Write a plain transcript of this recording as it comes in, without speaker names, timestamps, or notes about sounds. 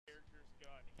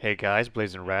Hey guys,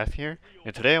 Blazing Wrath here,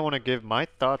 and today I want to give my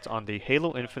thoughts on the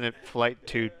Halo Infinite Flight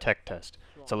 2 tech test.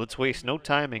 So let's waste no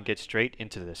time and get straight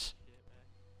into this.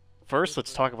 First,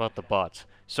 let's talk about the bots.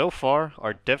 So far,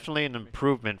 are definitely an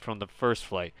improvement from the first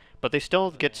flight, but they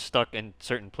still get stuck in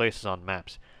certain places on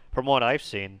maps. From what I've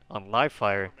seen, on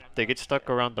Livefire, they get stuck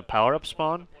around the power-up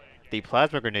spawn, the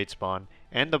plasma grenade spawn,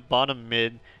 and the bottom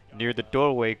mid near the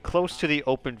doorway close to the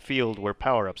open field where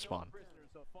power-up spawn.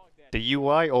 The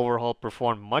UI overhaul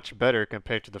performed much better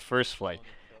compared to the first flight,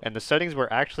 and the settings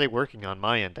were actually working on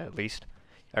my end at least.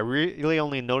 I really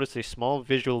only noticed a small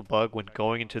visual bug when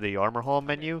going into the armor hall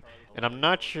menu, and I'm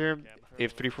not sure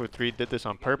if 343 did this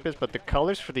on purpose, but the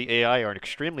colors for the AI are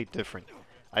extremely different.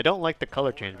 I don't like the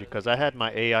color change because I had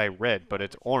my AI red, but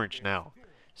it's orange now.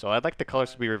 So I'd like the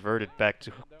colors to be reverted back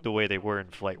to the way they were in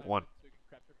Flight 1.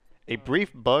 A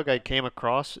brief bug I came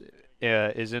across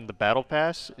is in the battle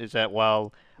pass, is that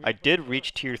while I did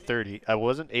reach tier 30, I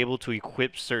wasn't able to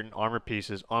equip certain armor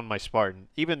pieces on my Spartan,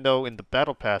 even though in the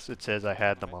battle pass it says I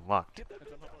had them unlocked.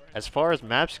 As far as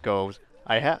maps goes,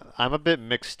 I'm a bit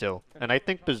mixed still, and I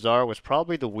think Bazaar was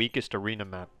probably the weakest arena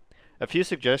map. A few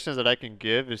suggestions that I can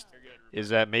give is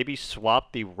that maybe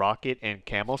swap the rocket and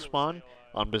camel spawn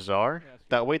on Bazaar.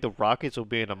 That way the rockets will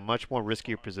be in a much more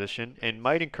riskier position and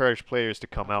might encourage players to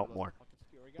come out more.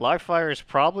 Livefire is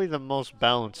probably the most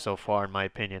balanced so far in my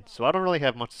opinion, so I don't really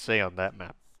have much to say on that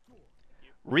map.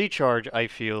 Recharge, I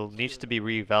feel, needs to be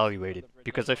reevaluated,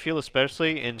 because I feel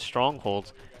especially in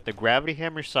strongholds, the gravity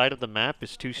hammer side of the map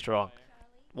is too strong.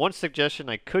 One suggestion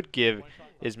I could give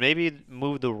is maybe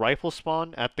move the rifle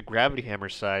spawn at the gravity hammer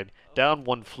side down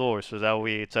one floor so that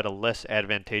way it's at a less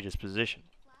advantageous position.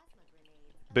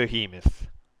 Behemoth.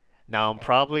 Now I'm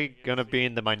probably gonna be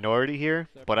in the minority here,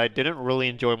 but I didn't really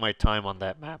enjoy my time on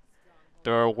that map.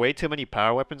 There are way too many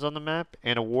power weapons on the map,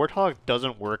 and a Warthog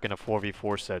doesn't work in a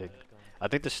 4v4 setting. I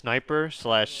think the sniper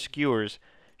slash skewers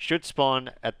should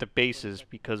spawn at the bases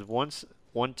because once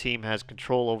one team has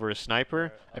control over a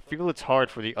sniper, I feel it's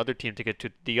hard for the other team to get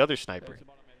to the other sniper.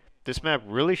 This map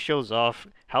really shows off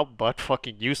how butt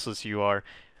fucking useless you are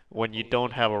when you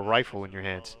don't have a rifle in your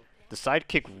hands. The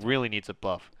sidekick really needs a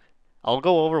buff. I'll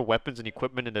go over weapons and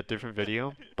equipment in a different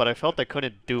video, but I felt I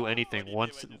couldn't do anything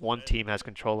once one team has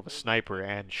control of a sniper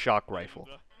and shock rifle.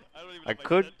 I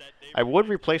could, I would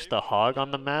replace the hog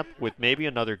on the map with maybe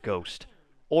another ghost.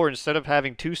 Or instead of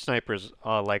having two snipers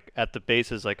like at the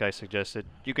bases like I suggested,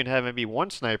 you can have maybe one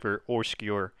sniper or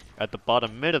skewer at the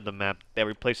bottom mid of the map that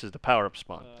replaces the power-up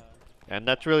spawn. And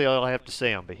that's really all I have to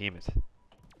say on Behemoth.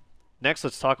 Next,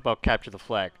 let's talk about Capture the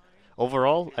Flag.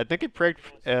 Overall, I think it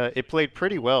played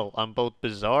pretty well on both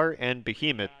Bazaar and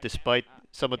Behemoth, despite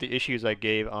some of the issues I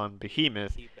gave on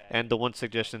Behemoth and the one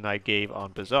suggestion I gave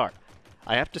on Bazaar.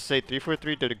 I have to say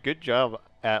 343 did a good job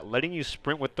at letting you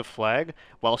sprint with the flag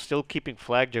while still keeping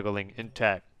flag juggling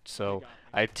intact. So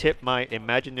I tip my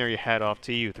imaginary hat off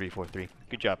to you, 343.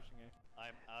 Good job.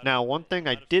 Now, one thing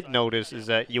I did notice is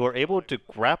that you are able to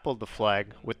grapple the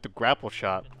flag with the grapple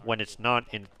shot when it's not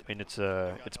in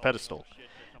its pedestal.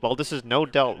 While this is no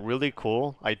doubt really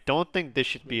cool, I don't think this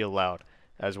should be allowed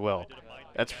as well.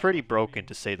 That's pretty broken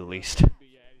to say the least.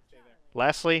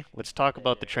 Lastly, let's talk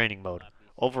about the training mode.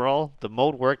 Overall, the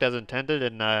mode worked as intended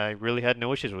and I really had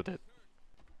no issues with it.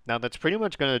 Now that's pretty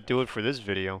much going to do it for this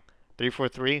video.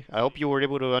 343, I hope you were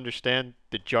able to understand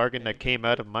the jargon that came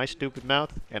out of my stupid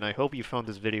mouth, and I hope you found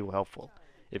this video helpful.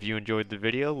 If you enjoyed the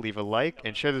video, leave a like,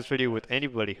 and share this video with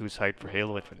anybody who's hyped for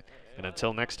Halo Infinite. And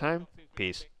until next time,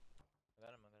 peace.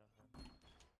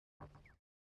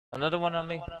 Another one on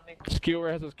me.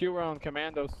 Skewer has a skewer on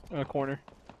Commando's corner.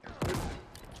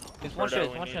 There's one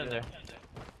shot in there.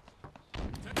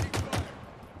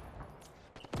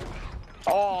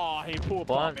 Oh, he pulled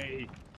One. on me.